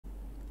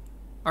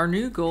Our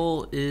new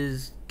goal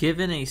is,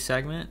 given a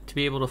segment, to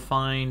be able to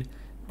find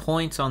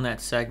points on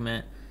that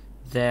segment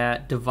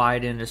that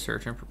divide into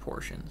certain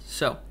proportions.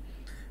 So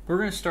we're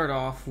going to start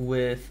off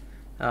with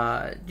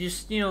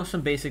just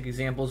some basic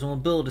examples, and we'll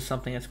build to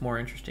something that's more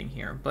interesting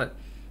here. But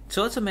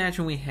so let's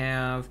imagine we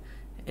have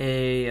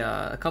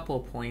a couple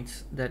of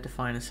points that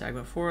define a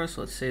segment for us.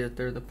 Let's say that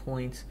they're the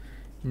points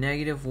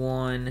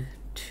 -1,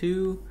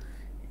 2,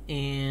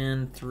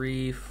 and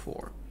 3,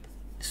 4.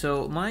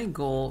 So my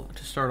goal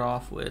to start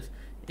off with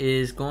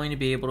is going to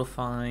be able to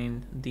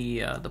find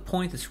the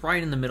point that's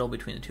right in the middle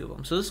between the two of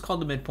them. So this is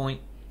called the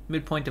midpoint.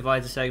 Midpoint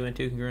divides a segment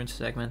into congruent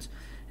segments.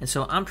 And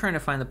so I'm trying to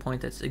find the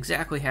point that's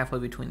exactly halfway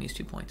between these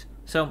 2 points.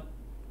 So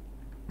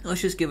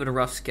let's just give it a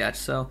rough sketch.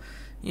 So,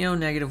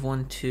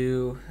 -1,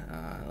 2,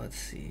 let's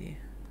see.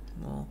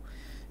 We'll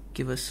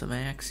give us some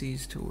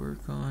axes to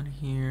work on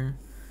here.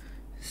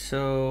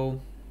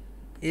 So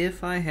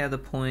if I have the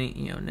point,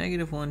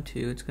 -1,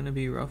 2, it's going to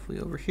be roughly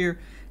over here.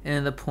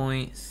 And the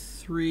point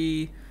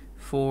 3,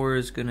 4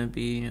 is going to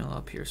be,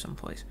 up here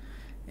someplace.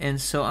 And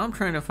so I'm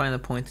trying to find the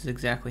point that's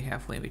exactly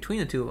halfway in between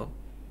the two of them.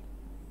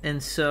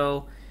 And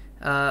so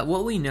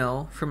what we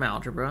know from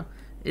algebra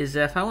is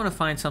that if I want to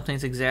find something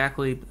that's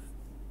exactly,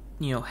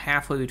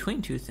 halfway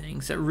between two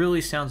things, that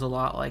really sounds a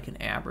lot like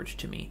an average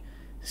to me.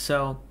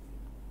 So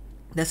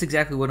that's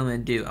exactly what I'm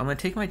going to do. I'm going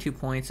to take my 2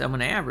 points, I'm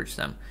going to average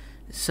them.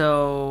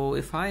 So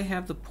if I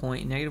have the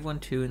point -1,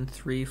 2, and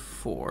 3,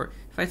 4,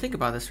 if I think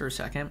about this for a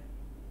second,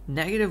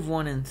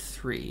 -1 and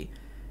 3,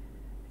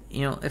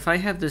 if I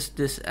have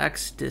this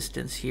x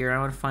distance here, I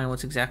want to find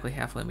what's exactly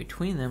halfway in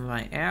between them. If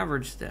I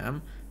average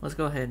them, let's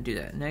go ahead and do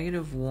that.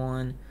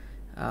 -1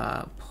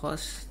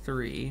 plus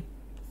 3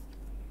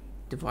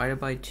 divided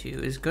by 2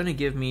 is going to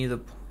give me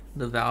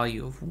the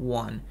value of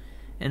 1.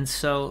 And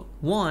so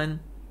 1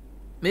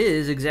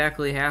 is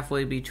exactly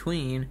halfway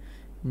between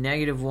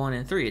 -1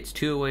 and 3. It's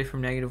 2 away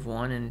from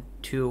 -1 and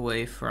 2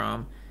 away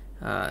from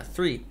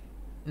 3.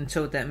 And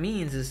so what that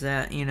means is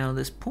that,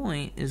 this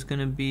point is going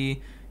to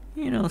be,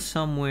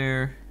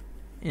 somewhere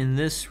in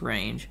this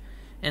range.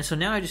 And so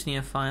now I just need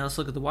to find, let's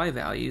look at the y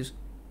values.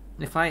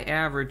 If I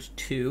average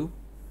 2,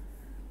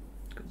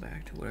 go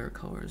back to whatever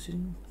color is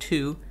in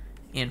 2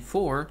 and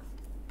 4,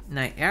 and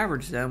I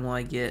average them, well,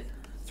 I get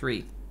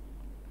 3.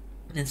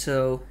 And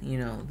so,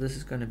 this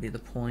is going to be the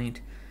point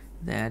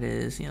that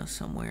is,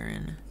 somewhere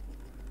in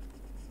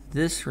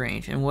this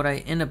range. And what I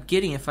end up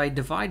getting, if I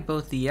divide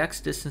both the x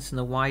distance and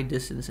the y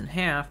distance in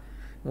half,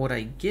 what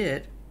I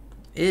get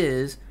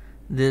is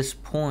this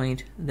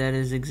point that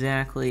is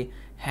exactly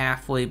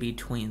halfway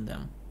between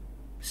them.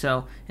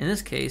 So in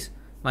this case,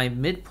 my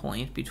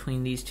midpoint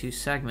between these two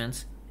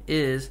segments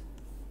is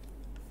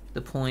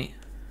the point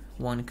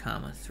 1,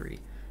 3.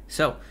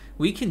 So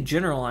we can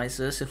generalize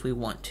this if we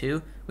want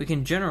to. We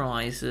can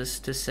generalize this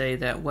to say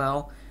that,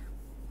 well,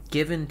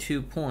 given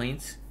 2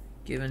 points,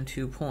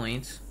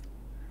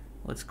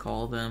 let's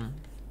call them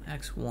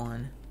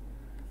x1,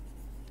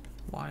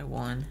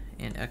 y1,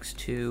 and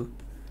x2,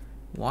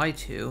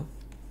 y2.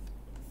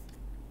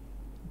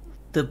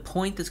 The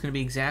point that's going to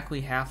be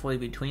exactly halfway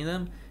between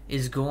them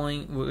is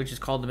which is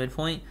called the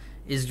midpoint,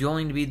 is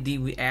going to be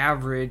the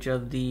average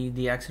of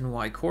the x and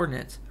y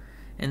coordinates.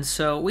 And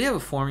so we have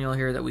a formula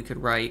here that we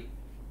could write.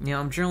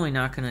 I'm generally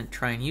not going to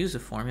try and use a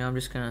formula. I'm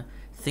just going to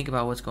think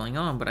about what's going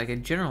on. But I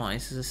could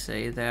generalize to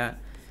say that,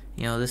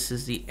 this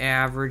is the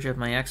average of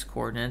my x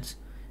coordinates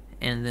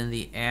and then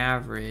the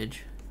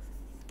average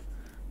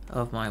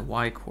of my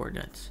y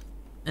coordinates.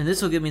 And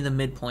this will give me the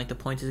midpoint. The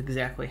point is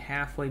exactly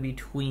halfway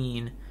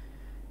between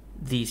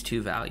these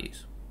two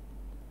values.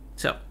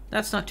 So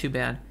that's not too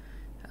bad.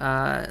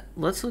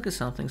 Let's look at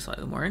something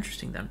slightly more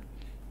interesting then.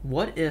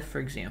 What if, for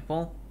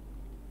example,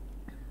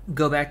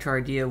 go back to our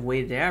idea of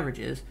weighted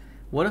averages,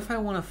 what if I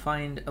want to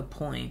find a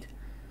point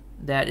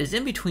that is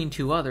in between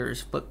two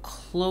others but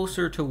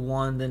closer to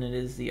one than it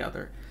is the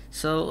other?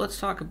 So let's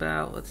talk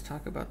about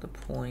the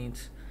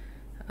points.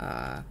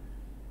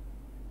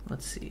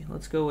 Let's see.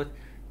 Let's go with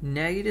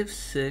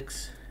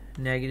 -6,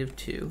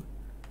 -2.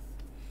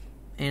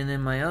 And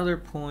then my other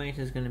point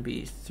is going to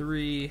be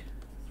 3,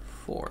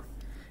 4.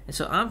 And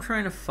so I'm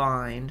trying to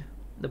find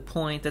the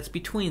point that's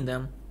between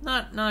them,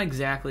 not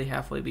exactly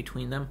halfway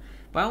between them,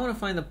 but I want to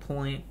find the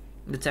point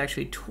that's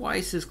actually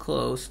twice as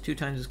close, 2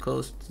 times as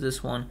close to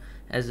this one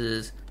as it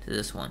is to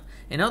this one.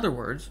 In other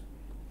words,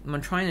 what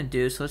I'm trying to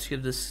do, so let's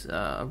give this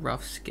a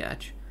rough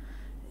sketch,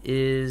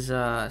 is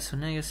so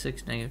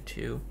 -6,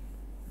 -2.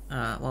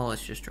 Well,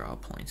 let's just draw a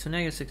point. So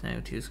 -6,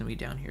 -2 is going to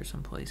be down here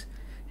someplace.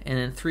 And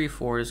then 3,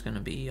 4 is going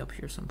to be up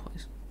here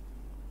someplace.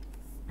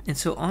 And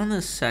so on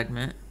this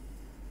segment,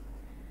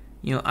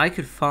 I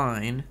could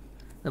find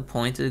the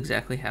point that's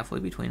exactly halfway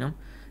between them,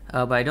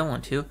 but I don't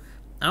want to.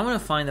 I want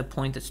to find the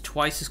point that's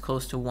twice as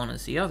close to one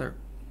as the other.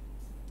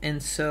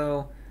 And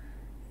so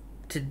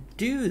to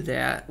do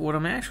that, what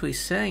I'm actually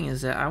saying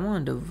is that I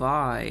want to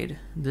divide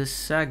this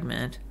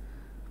segment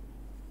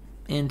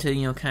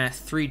into, kind of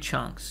 3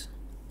 chunks.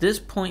 This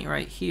point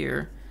right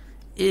here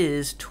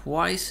is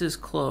twice as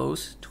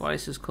close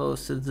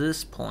to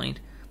this point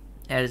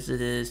as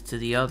it is to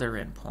the other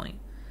endpoint.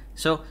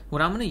 So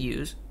what I'm going to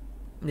use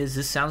is,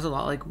 this sounds a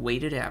lot like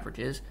weighted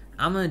averages.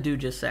 I'm going to do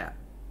just that.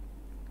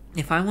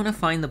 If I want to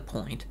find the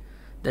point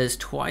that is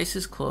twice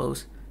as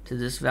close to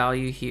this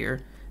value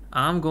here,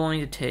 I'm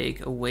going to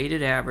take a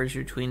weighted average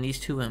between these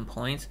two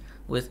endpoints,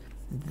 with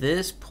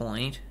this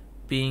point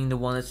being the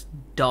one that's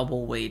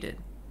double weighted.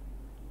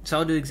 So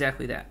I'll do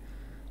exactly that.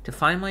 To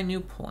find my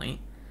new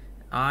point,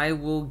 I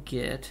will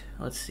get,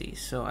 let's see,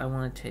 so I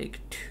want to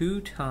take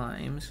 2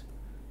 times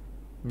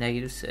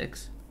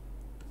 -6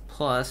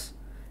 plus,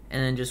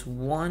 and then just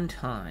 1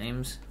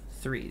 times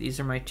 3. These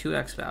are my two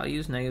x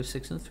values,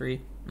 -6 and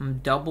 3. I'm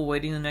double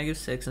weighting the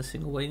 -6 and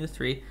single weighting the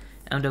 3.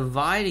 I'm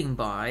dividing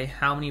by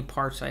how many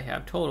parts I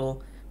have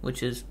total,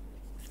 which is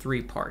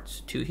 3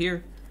 parts. 2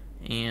 here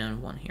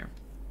and 1 here.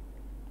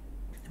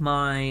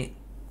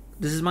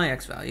 This is my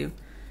x value.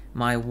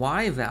 My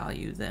y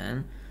value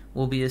then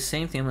will be the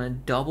same thing. I'm going to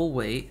double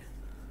weight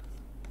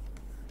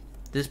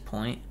this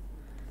point,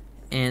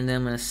 and then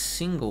I'm going to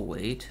single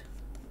weight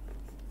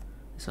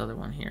this other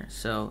one here.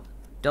 So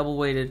double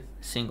weighted,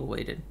 single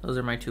weighted. Those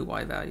are my two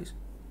y values.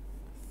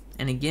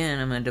 And again,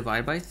 I'm going to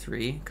divide by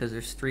 3 because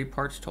there's 3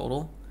 parts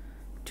total.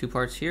 2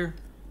 parts here,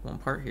 1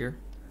 part here.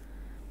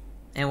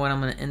 And what I'm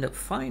going to end up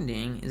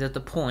finding is that the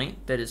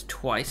point that is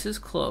twice as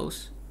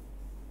close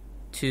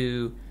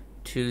to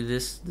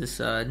this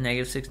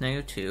 -6,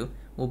 -2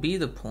 will be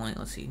the point,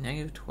 let's see,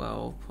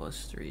 -12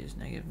 plus 3 is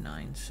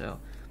 -9. So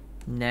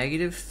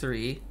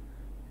 -3,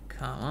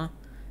 comma,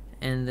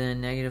 and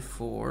then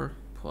 -4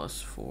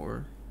 plus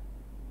 4.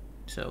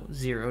 So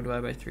 0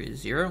 divided by 3 is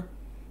 0.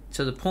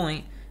 So the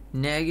point,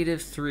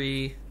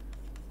 -3,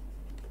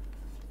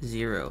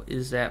 0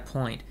 is that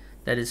point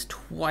that is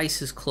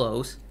twice as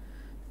close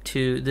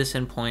to this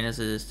endpoint as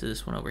it is to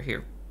this one over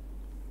here.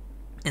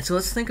 And so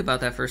let's think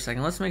about that for a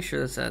second. Let's make sure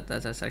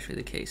that's actually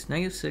the case.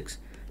 -6,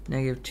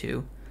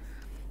 -2,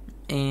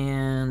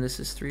 and this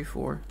is 3,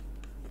 4.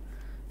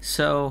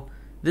 So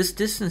this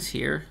distance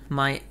here,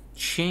 my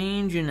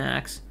change in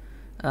x,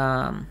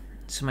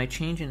 so my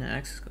change in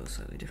x, let's go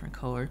slightly different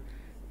color.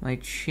 My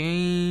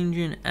change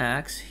in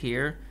x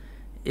here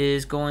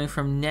is going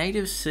from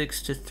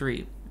 -6 to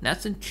 3.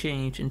 That's a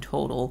change in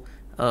total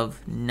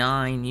of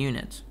 9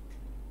 units.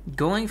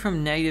 Going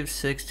from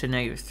 -6 to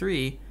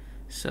 -3,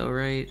 so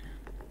right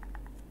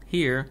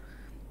here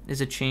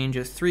is a change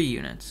of 3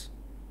 units.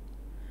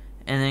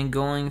 And then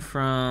going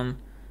from,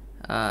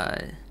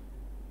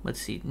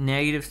 let's see,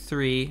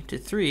 -3 to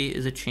 3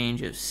 is a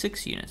change of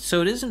 6 units.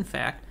 So it is, in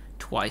fact,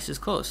 twice as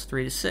close,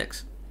 3 to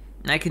 6.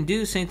 And I can do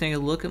the same thing. I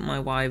look at my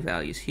y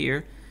values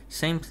here.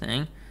 Same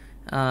thing.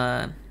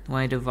 When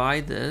I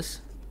divide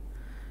this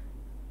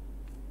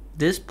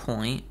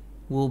point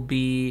will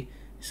be,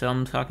 so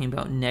I'm talking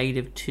about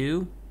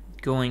 -2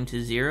 going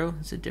to 0.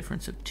 It's a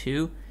difference of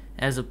 2.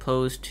 As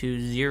opposed to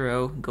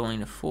 0 going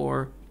to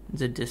 4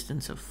 is a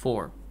distance of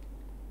 4.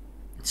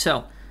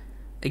 So,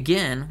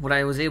 again, what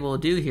I was able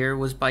to do here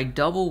was, by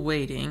double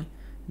weighting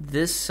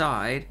this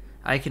side,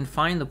 I can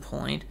find the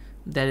point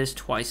that is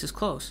twice as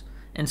close.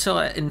 And so,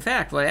 in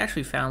fact, what I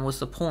actually found was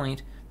the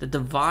point that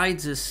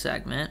divides this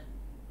segment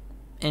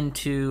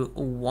into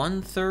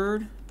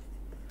 1/3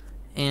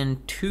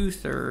 and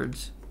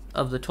 2/3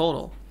 of the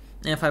total.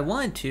 And if I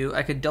wanted to,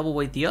 I could double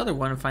weight the other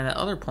one and find that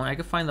other point. I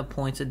could find the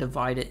points that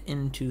divide it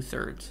into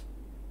thirds,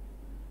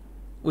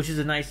 which is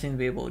a nice thing to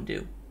be able to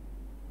do.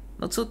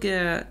 Let's look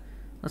at,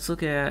 well,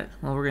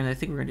 I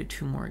think we're gonna do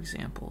 2 more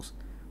examples.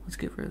 Let's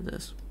get rid of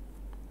this.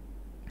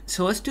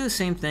 So let's do the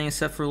same thing,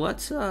 except for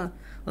let's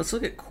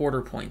look at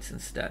quarter points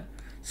instead.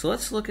 So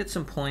let's look at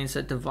some points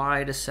that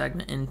divide a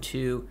segment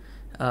into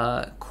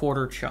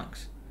quarter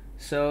chunks.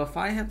 So if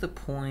I have the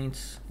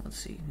points, let's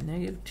see,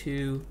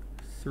 -2,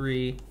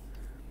 3,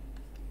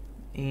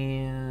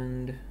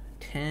 and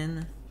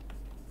 10,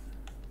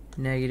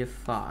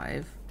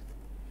 -5.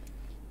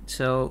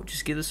 So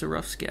just give this a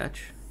rough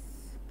sketch.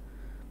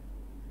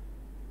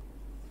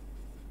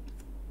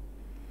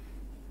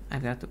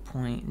 I've got the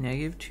point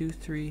 -2,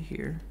 3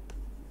 here,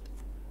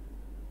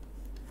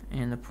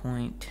 and the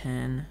point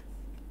 10,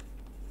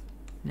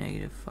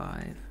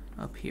 -5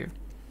 up here.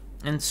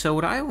 And so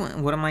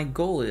what my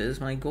goal is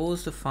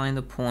to find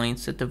the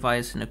points that divide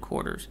us into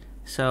quarters.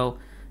 So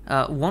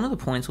one of the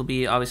points will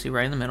be obviously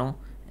right in the middle,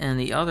 and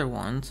the other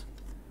ones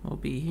will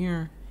be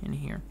here and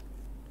here.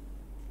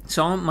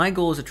 So my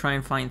goal is to try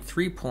and find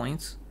 3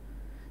 points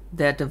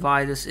that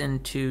divide us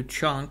into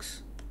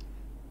chunks,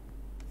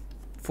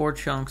 4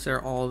 chunks that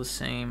are all the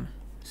same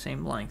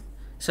length.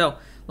 So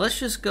let's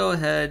just go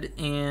ahead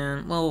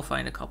and, well, we'll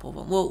find a couple of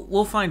them.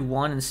 We'll find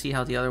one and see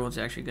how the other one's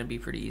actually going to be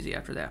pretty easy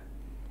after that.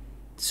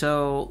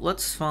 So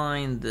let's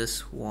find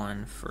this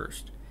one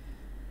first.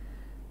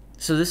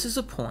 So this is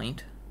a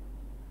point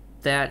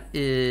that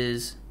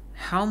is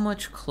how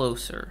much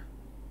closer?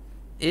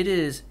 It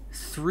is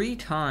 3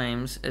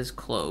 times as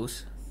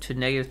close to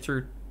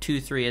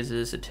 -2, 3 as it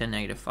is to 10,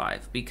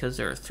 -5, because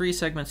there are 3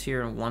 segments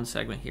here and 1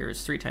 segment here.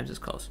 It's 3 times as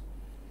close.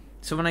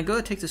 So when I go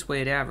to take this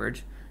weighted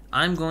average,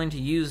 I'm going to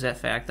use that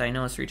fact that I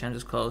know it's 3 times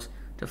as close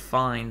to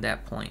find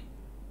that point.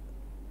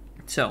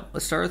 So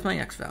let's start with my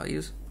x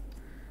values.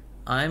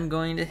 I'm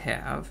going to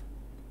have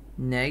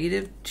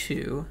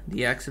 -2,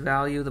 the x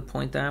value, the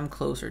point that I'm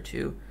closer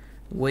to,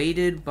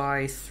 weighted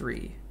by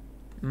 3.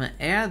 I'm going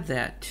to add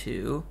that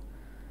to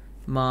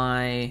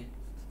my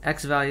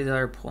x value, the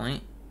other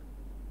point,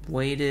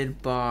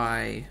 weighted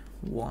by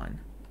 1.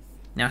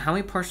 Now, how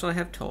many parts do I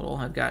have total?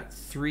 I've got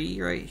 3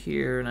 right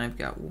here, and I've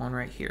got 1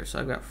 right here. So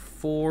I've got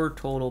 4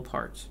 total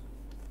parts.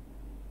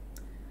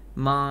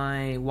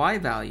 My y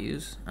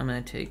values, I'm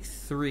going to take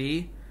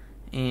 3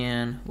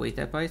 and weight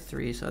that by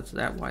 3, so that's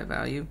that y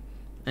value,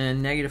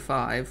 and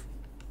 -5,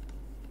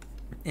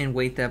 and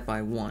weight that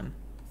by 1.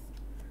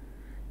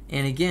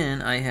 And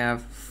again, I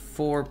have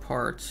 4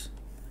 parts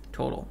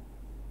total.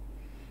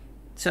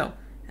 So,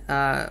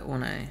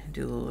 when I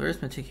do a little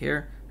arithmetic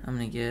here, I'm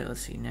going to get,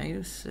 let's see,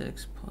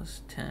 -6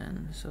 plus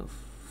 10, so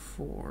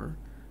 4.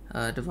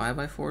 Divide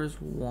by 4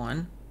 is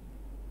 1.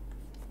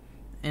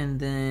 And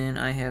then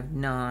I have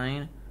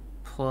 9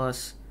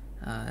 plus,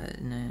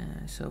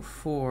 so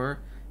 4.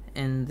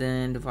 And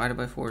then divided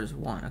by 4 is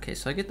 1. Okay,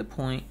 so I get the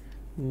point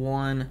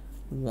 1,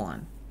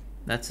 1.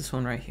 That's this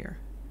one right here.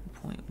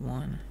 Point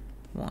 1,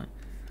 1.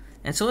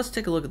 And so let's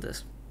take a look at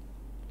this.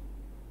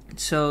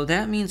 So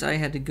that means I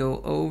had to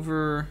go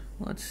over,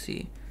 let's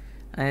see,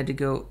 I had to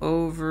go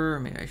over,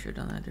 maybe I should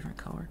have done that a different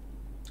color.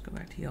 Let's go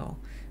back to y'all.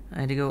 I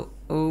had to go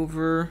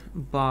over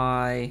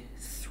by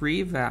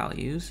 3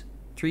 values,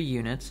 3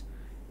 units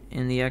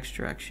in the x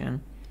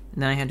direction.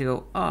 And then I had to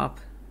go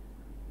up,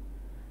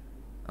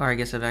 or I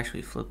guess I've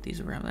actually flipped these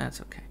around, that's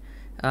okay.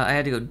 I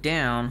had to go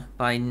down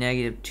by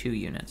 -2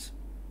 units.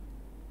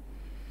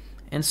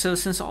 And so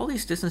since all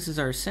these distances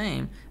are the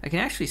same, I can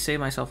actually save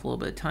myself a little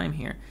bit of time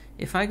here.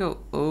 If I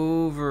go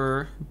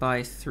over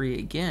by 3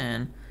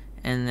 again,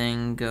 and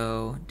then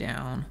go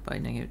down by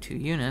 -2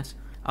 units,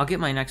 I'll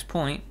get my next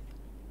point,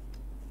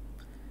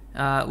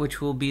 which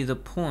will be the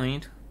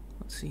point,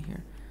 let's see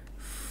here,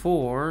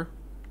 4,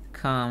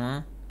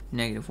 comma,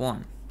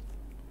 -1.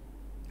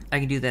 I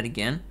can do that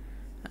again.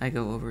 I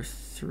go over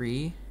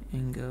 3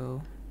 and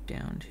go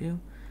down 2.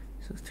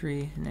 So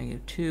 3,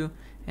 -2,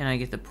 and I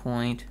get the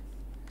point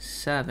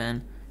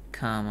 7,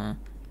 comma,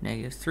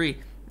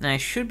 -3. And I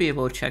should be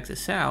able to check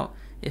this out.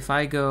 If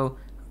I go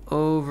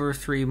over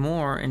 3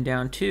 more and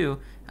down 2,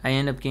 I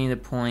end up getting the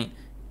point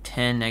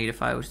 10,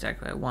 -5, which is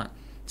exactly what I want.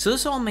 So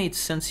this all made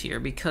sense here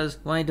because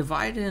when I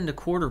divided into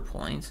quarter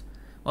points,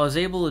 what I was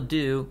able to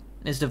do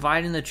is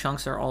divide into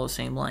chunks that are all the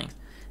same length.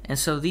 And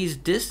so these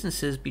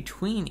distances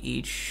between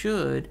each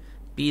should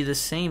be the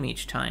same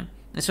each time.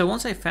 And so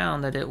once I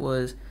found that it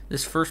was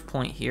this first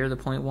point here, the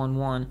point 1,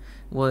 1,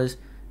 was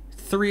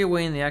 3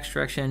 away in the x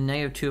direction,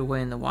 -2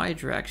 away in the y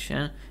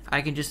direction,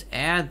 I can just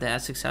add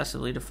that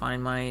successively to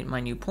find my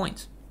new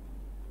points.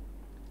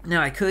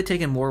 Now, I could have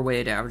taken more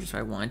weighted averages if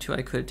I wanted to.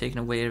 I could have taken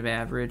a weighted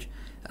average,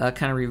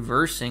 kind of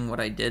reversing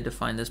what I did to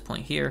find this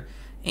point here.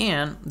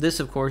 And this,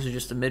 of course, is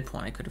just a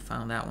midpoint. I could have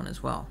found that one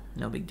as well.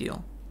 No big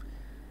deal.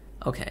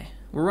 Okay,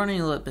 we're running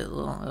a bit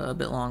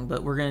long,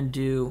 but we're going to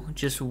do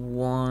just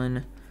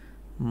one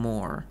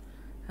more.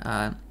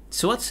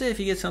 So let's say if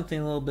you get something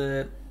a little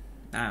bit,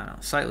 I don't know,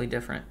 slightly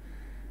different.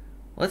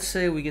 Let's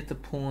say we get the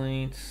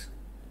points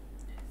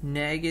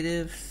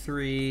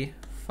 -3,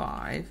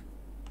 5,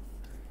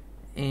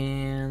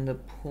 and the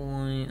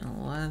point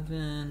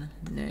 11,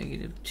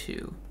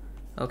 -2.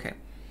 Okay,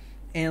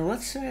 and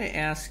let's say I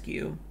ask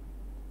you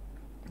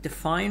to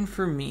find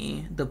for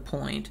me the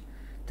point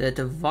that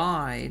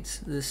divides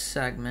this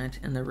segment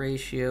in the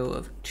ratio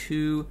of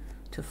 2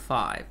 to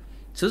 5.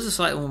 So this is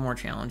slightly more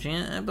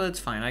challenging, but it's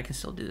fine. I can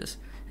still do this.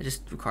 It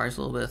just requires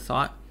a little bit of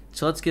thought.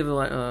 So let's give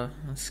a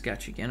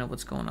sketch again of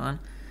what's going on.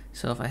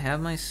 So if I have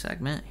my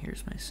segment,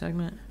 here's my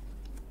segment.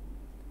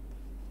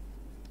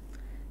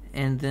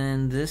 And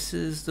then this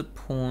is the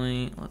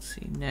point, let's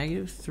see,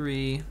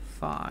 -3,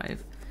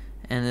 5.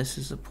 And this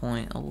is the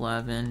point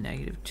 11,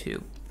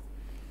 -2.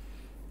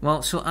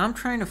 Well, so I'm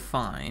trying to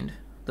find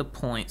the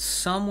point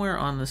somewhere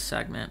on the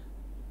segment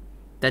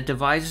that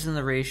divides in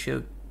the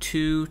ratio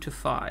 2 to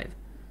 5.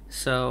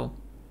 So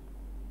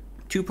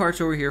 2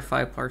 parts over here,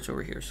 5 parts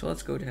over here. So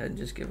let's go ahead and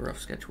just give a rough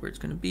sketch where it's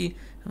going to be.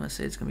 I'm going to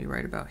say it's going to be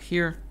right about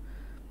here,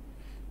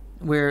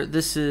 where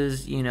this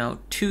is,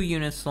 2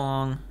 units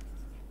long,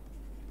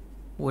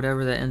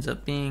 whatever that ends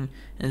up being,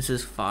 and this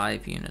is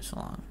 5 units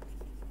long.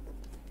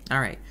 All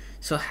right,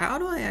 so how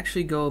do I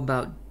actually go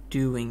about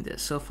doing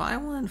this? So if I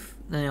want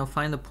to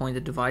find the point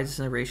that divides this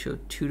in the ratio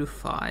of 2 to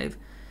 5,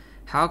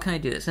 how can I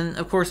do this? And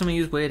of course I'm going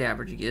to use weighted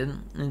average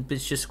again, and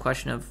it's just a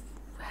question of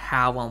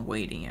how I'm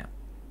weighting it.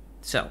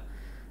 So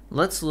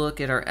let's look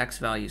at our x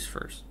values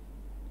first.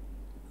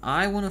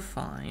 I want to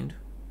find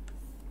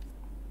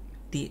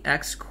the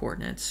x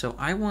coordinates. So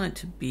I want it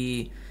to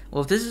be,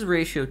 well, if this is a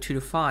ratio 2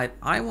 to 5,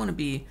 I want to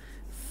be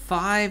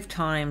 5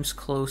 times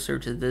closer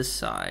to this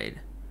side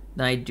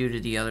than I do to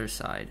the other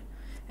side.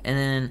 And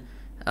then,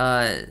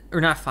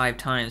 or not 5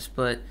 times,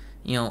 but,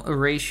 a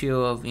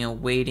ratio of,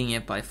 weighting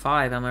it by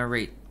 5, I'm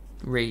going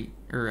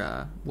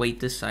to weight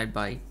this side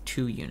by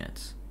 2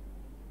 units.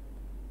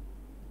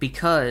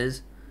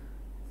 Because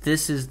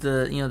this is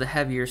the the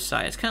heavier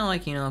side. It's kind of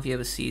like if you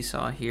have a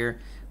seesaw here.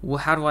 Well,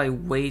 how do I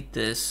weight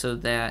this so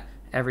that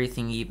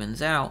everything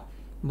evens out?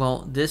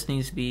 Well, this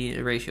needs to be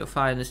a ratio of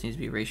 5, this needs to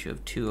be a ratio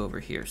of 2 over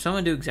here. So I'm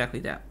going to do exactly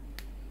that.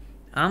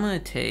 I'm going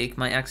to take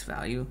my x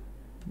value,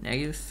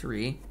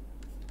 -3,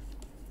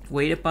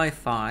 weight it by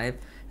 5,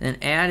 and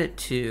then add it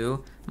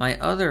to my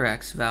other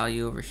x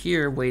value over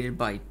here, weighted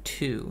by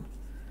 2.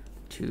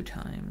 2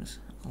 times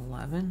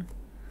 11.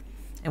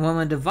 And what I'm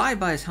going to divide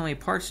by is how many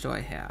parts do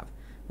I have?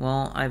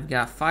 Well, I've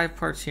got 5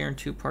 parts here and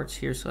 2 parts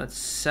here, so that's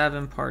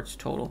 7 parts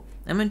total.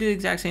 I'm going to do the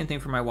exact same thing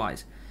for my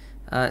y's.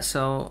 I'm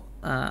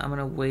going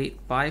to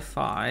weight by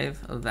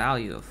 5, a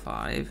value of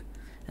 5.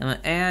 I'm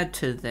going to add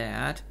to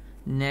that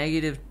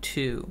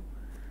 -2.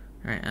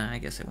 All right, I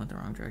guess I went the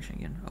wrong direction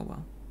again. Oh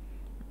well.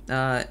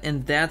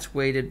 And that's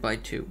weighted by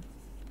 2.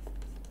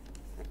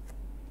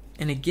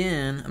 And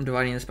again, I'm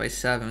dividing this by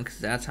 7 because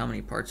that's how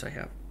many parts I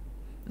have.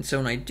 And so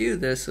when I do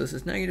this, so this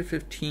is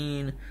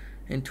 -15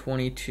 and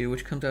 22,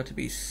 which comes out to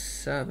be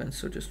 7,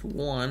 so just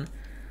 1.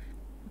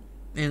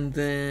 And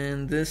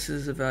then this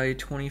is a value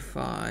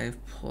 25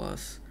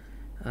 plus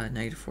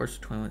 -4, so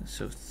 21,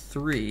 so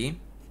 3.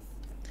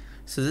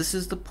 So this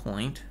is the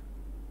point,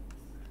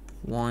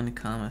 1,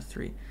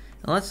 3.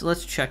 Now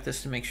let's check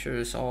this to make sure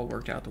this all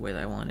worked out the way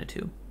that I wanted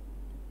to.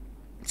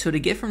 So to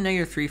get from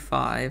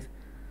 -3.5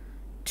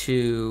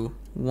 to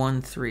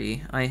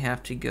 1.3, I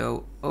have to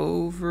go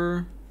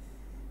over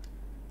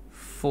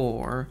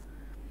 4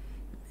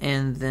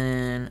 and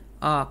then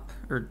up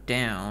or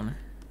down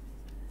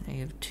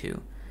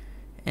 -2.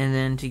 And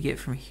then to get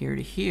from here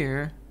to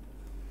here,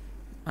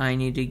 I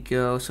need to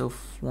go, so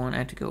 1, I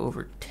have to go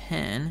over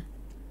 10.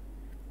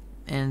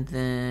 And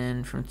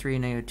then from 3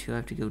 to -2, I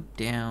have to go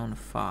down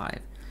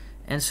 5.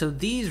 And so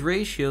these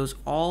ratios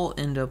all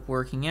end up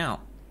working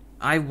out.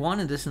 I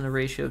wanted this in the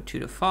ratio of 2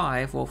 to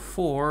 5. Well,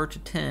 4 to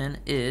 10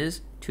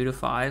 is 2 to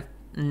 5.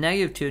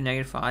 -2 to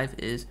 -5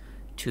 is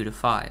 2 to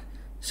 5.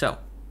 So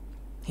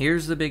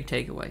here's the big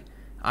takeaway.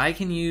 I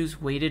can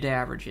use weighted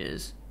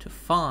averages to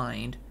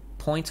find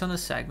points on a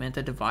segment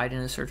that divide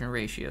into certain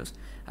ratios.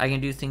 I can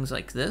do things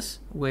like this,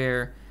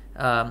 where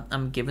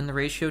I'm given the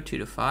ratio 2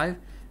 to 5.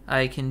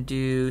 I can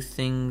do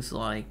things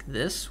like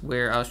this,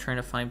 where I was trying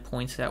to find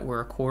points that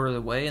were a quarter of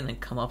the way and then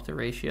come up the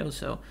ratio,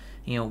 so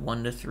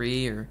 1 to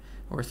 3 or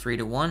 3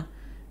 to 1.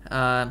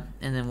 And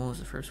then what was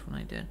the first one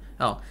I did?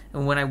 Oh,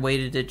 and when I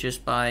weighted it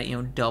just by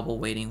double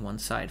weighting one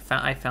side,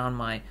 I found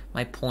my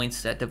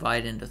points that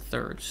divide into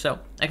thirds. So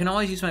I can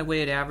always use my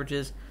weighted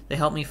averages. They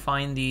help me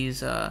find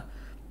these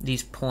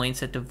points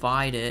that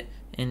divide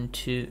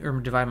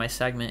my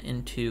segment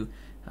into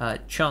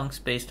chunks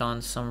based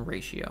on some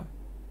ratio.